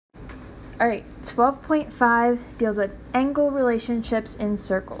Alright, 12.5 deals with angle relationships in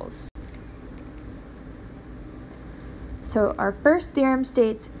circles. So our first theorem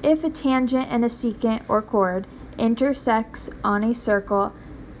states if a tangent and a secant or chord intersects on a circle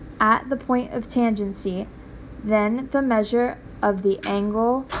at the point of tangency, then the measure of the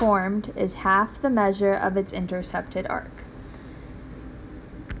angle formed is half the measure of its intercepted arc.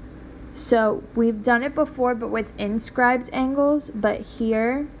 So we've done it before but with inscribed angles, but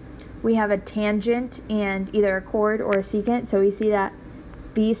here we have a tangent and either a chord or a secant. So we see that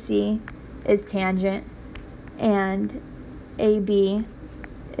BC is tangent and AB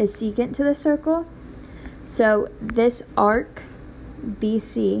is secant to the circle. So this arc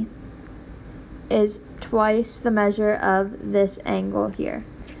BC is twice the measure of this angle here.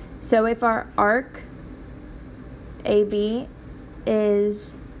 So if our arc AB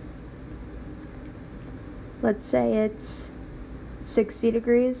is, let's say it's 60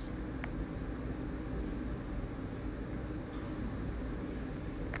 degrees,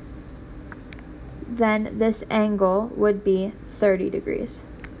 then this angle would be 30 degrees.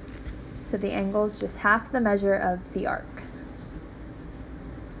 So the angle is just half the measure of the arc.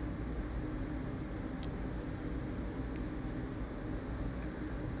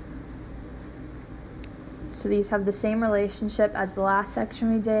 So these have the same relationship as the last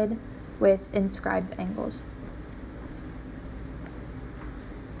section we did with inscribed angles.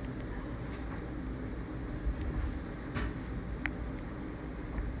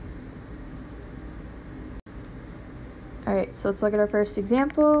 Alright, so let's look at our first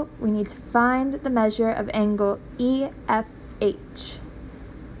example. We need to find the measure of angle EFH.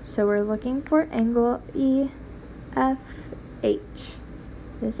 So we're looking for angle EFH,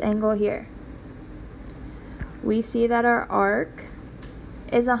 this angle here. We see that our arc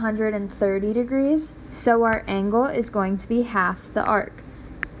is 130 degrees, so our angle is going to be half the arc.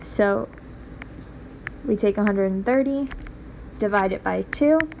 So we take 130, divide it by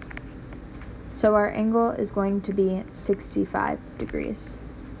 2, so our angle is going to be 65 degrees.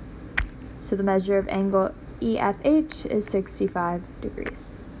 So the measure of angle EFH is 65 degrees.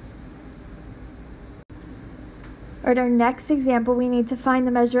 Alright, our next example, we need to find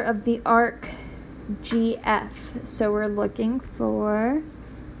the measure of the arc GF. So we're looking for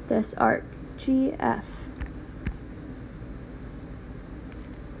this arc GF.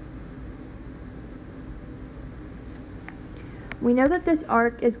 We know that this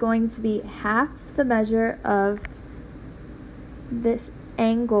arc is going to be half the measure of this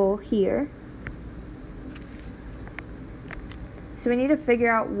angle here. So we need to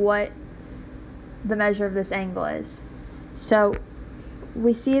figure out what the measure of this angle is. So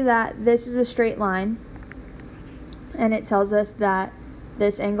we see that this is a straight line, and it tells us that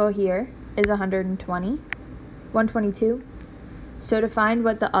this angle here is 122. So to find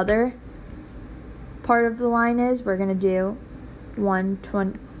what the other part of the line is, we're going to do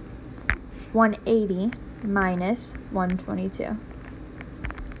 180 minus 122.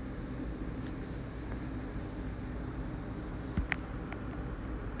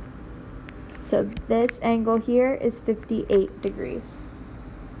 So this angle here is 58 degrees.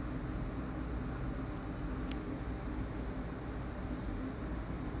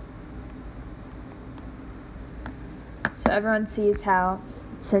 So everyone sees how,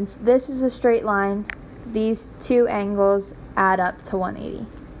 since this is a straight line, these two angles add up to 180.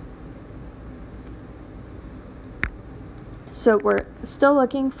 So we're still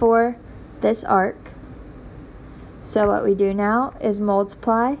looking for this arc. So what we do now is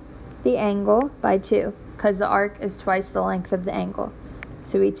multiply the angle by 2, because the arc is twice the length of the angle.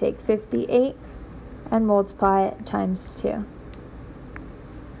 So we take 58 and multiply it times 2.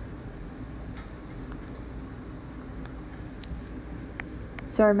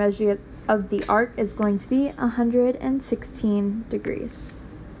 So our measure of the arc is going to be 116 degrees.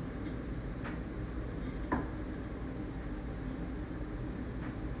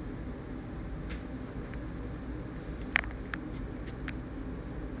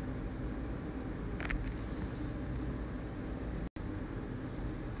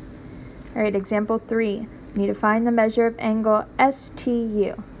 Alright, example 3. We need to find the measure of angle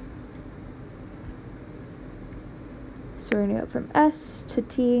STU. So we're going to go from S to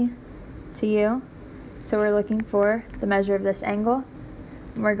T to U. So we're looking for the measure of this angle.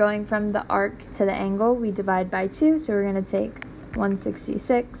 And we're going from the arc to the angle. We divide by 2, so we're going to take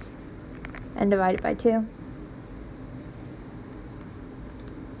 166 and divide it by 2.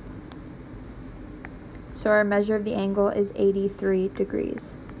 So our measure of the angle is 83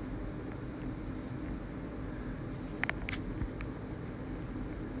 degrees.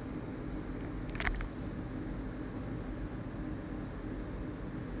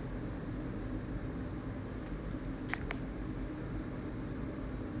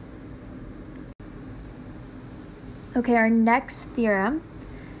 Okay, our next theorem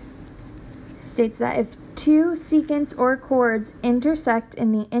states that if two secants or chords intersect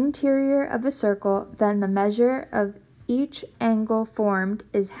in the interior of a circle, then the measure of each angle formed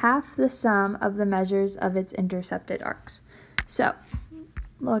is half the sum of the measures of its intercepted arcs. So,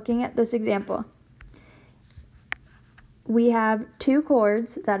 looking at this example, we have two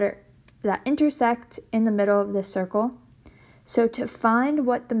chords that intersect in the middle of this circle. So to find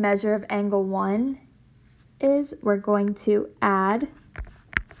what the measure of angle 1 is, we're going to add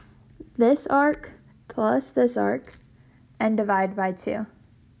this arc plus this arc and divide by 2.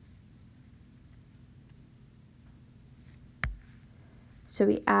 So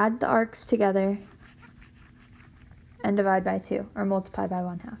we add the arcs together and divide by 2, or multiply by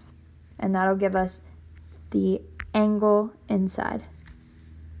 1/2. And that'll give us the angle inside.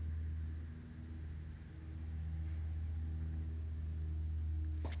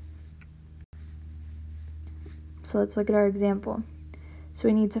 So let's look at our example. So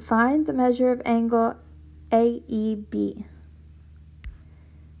we need to find the measure of angle AEB.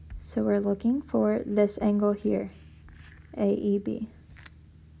 So we're looking for this angle here, AEB.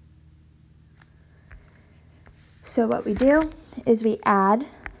 So what we do is we add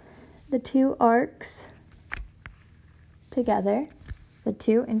the two arcs together, the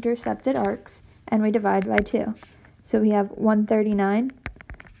two intercepted arcs, and we divide by 2. So we have 139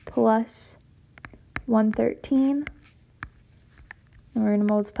 plus 113, and we're going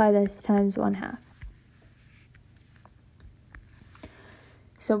to multiply this times 1/2.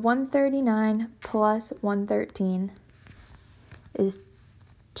 So 139 plus 113 is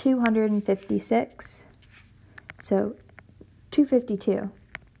 256. So 252.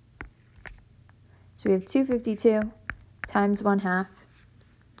 So we have 252 times 1/2,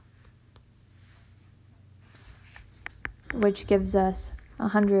 which gives us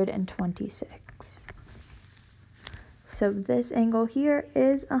 126. So this angle here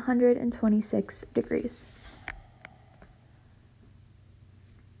is 126 degrees.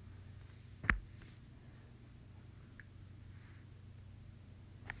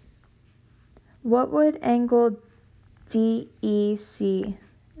 What would angle DEC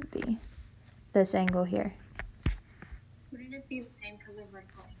be? This angle here. Wouldn't it be the same because of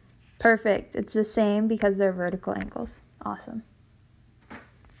vertical angles? Perfect. It's the same because they're vertical angles. Awesome.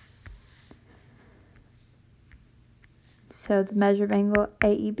 So the measure of angle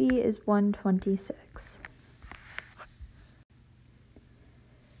AEB is 126.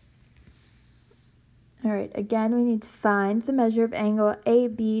 All right, again, we need to find the measure of angle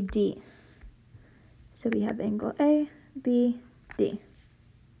ABD. So we have angle ABD.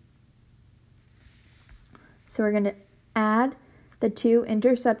 So we're going to add the two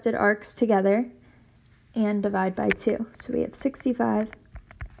intercepted arcs together and divide by 2. So we have 65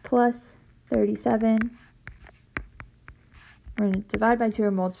 plus 37. We're going to divide by 2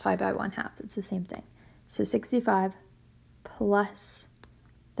 or multiply by 1/2. It's the same thing. So 65 plus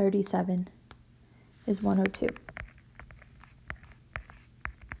 37 is 102.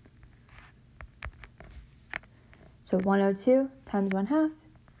 So 102 times 1/2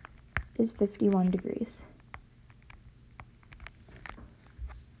 is 51 degrees.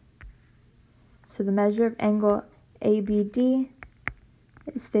 So the measure of angle ABD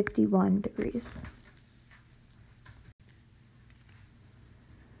is 51 degrees.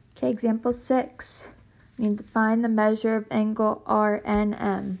 Okay, example 6. We need to find the measure of angle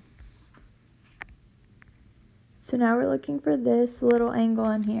RNM. So now we're looking for this little angle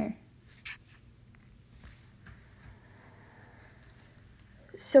in here.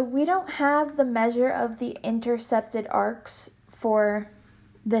 So we don't have the measure of the intercepted arcs for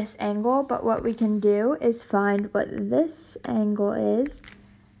this angle, but what we can do is find what this angle is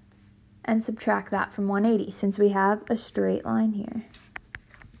and subtract that from 180 since we have a straight line here.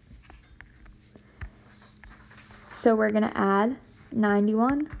 So we're going to add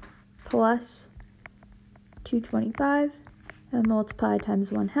 91 plus 225 and multiply times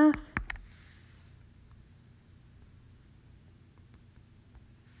 1/2.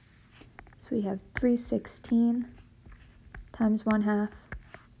 So we have 316 times 1/2,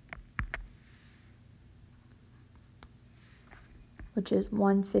 which is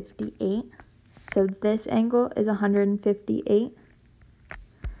 158. So this angle is 158.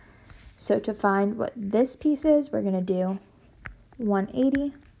 So to find what this piece is, we're going to do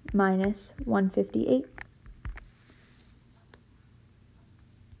 180 minus 158.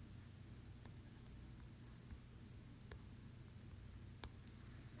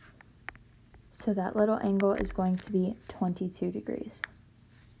 So that little angle is going to be 22 degrees.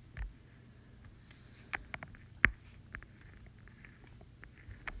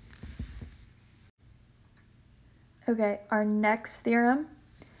 Okay, our next theorem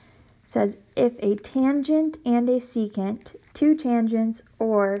says if a tangent and a secant, two tangents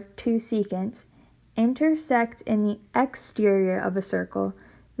or two secants, intersect in the exterior of a circle,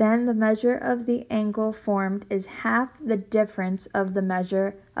 then the measure of the angle formed is half the difference of the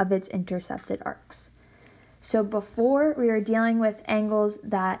measure of its intercepted arcs. So before we were dealing with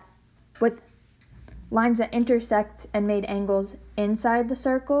with lines that intersect and made angles inside the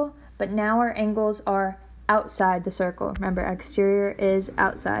circle, but now our angles are outside the circle. Remember, exterior is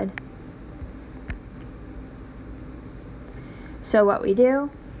outside. So what we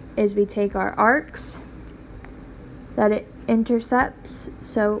do is we take our arcs that it intercepts.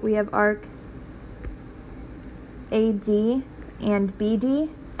 So we have arc AD and BD,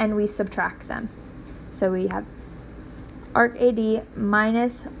 and we subtract them. So we have arc AD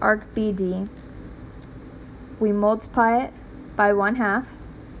minus arc BD. We multiply it by 1/2,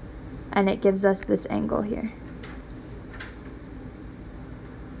 and it gives us this angle here.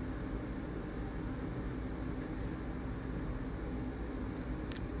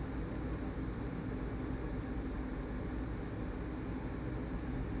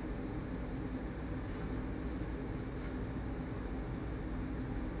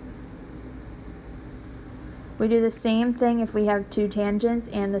 We do the same thing if we have two tangents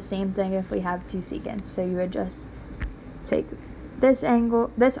and the same thing if we have two secants. So you would just take this angle,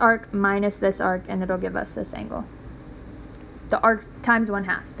 this arc minus this arc, and it'll give us this angle. The arcs times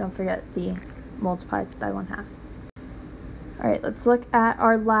 1/2. Don't forget the multiply by 1/2. All right, let's look at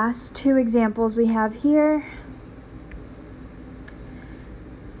our last two examples we have here.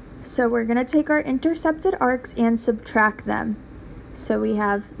 So we're going to take our intercepted arcs and subtract them. So we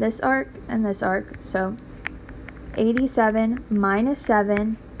have this arc and this arc. So 87 minus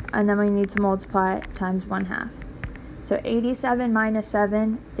 7, and then we need to multiply it times 1/2. So 87 minus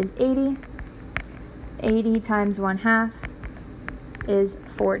 7 is 80. 80 times 1/2 is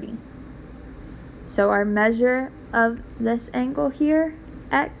 40. So our measure of this angle here,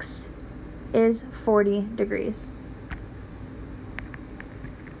 x, is 40 degrees.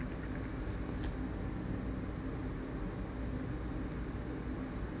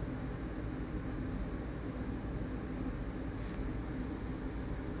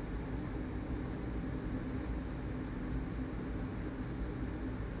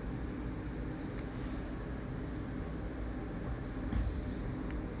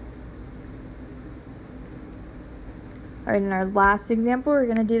 All right, in our last example, we're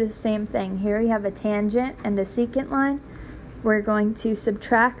going to do the same thing. Here we have a tangent and a secant line. We're going to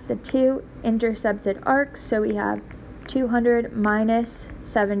subtract the two intercepted arcs. So we have 200 minus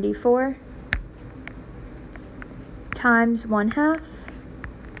 74 times 1/2.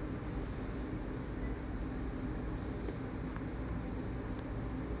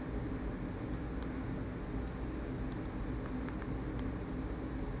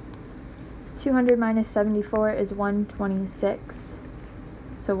 (200 minus 74 is 126.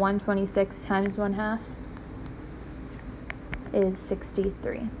 So 126 times 1/2 is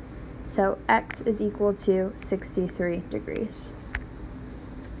 63. So x is equal to 63 degrees.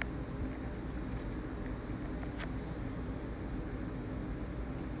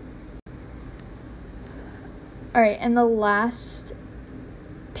 All right, and the last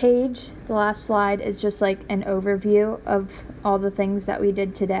page, the last slide, is just like an overview of all the things that we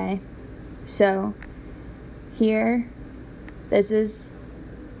did today. So here, this is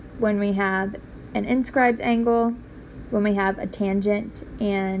when we have an inscribed angle, when we have a tangent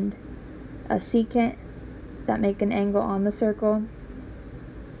and a secant that make an angle on the circle.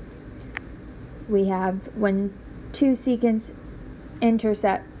 We have when two secants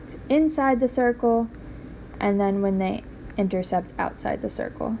intersect inside the circle, and then when they intercept outside the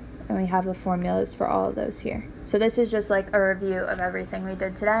circle. And we have the formulas for all of those here. So this is just like a review of everything we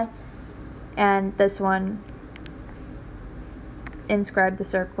did today. And this one, inscribed the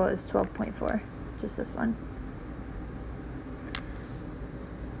circle, is 12.4, just this one.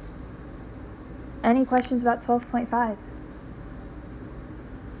 Any questions about 12.5?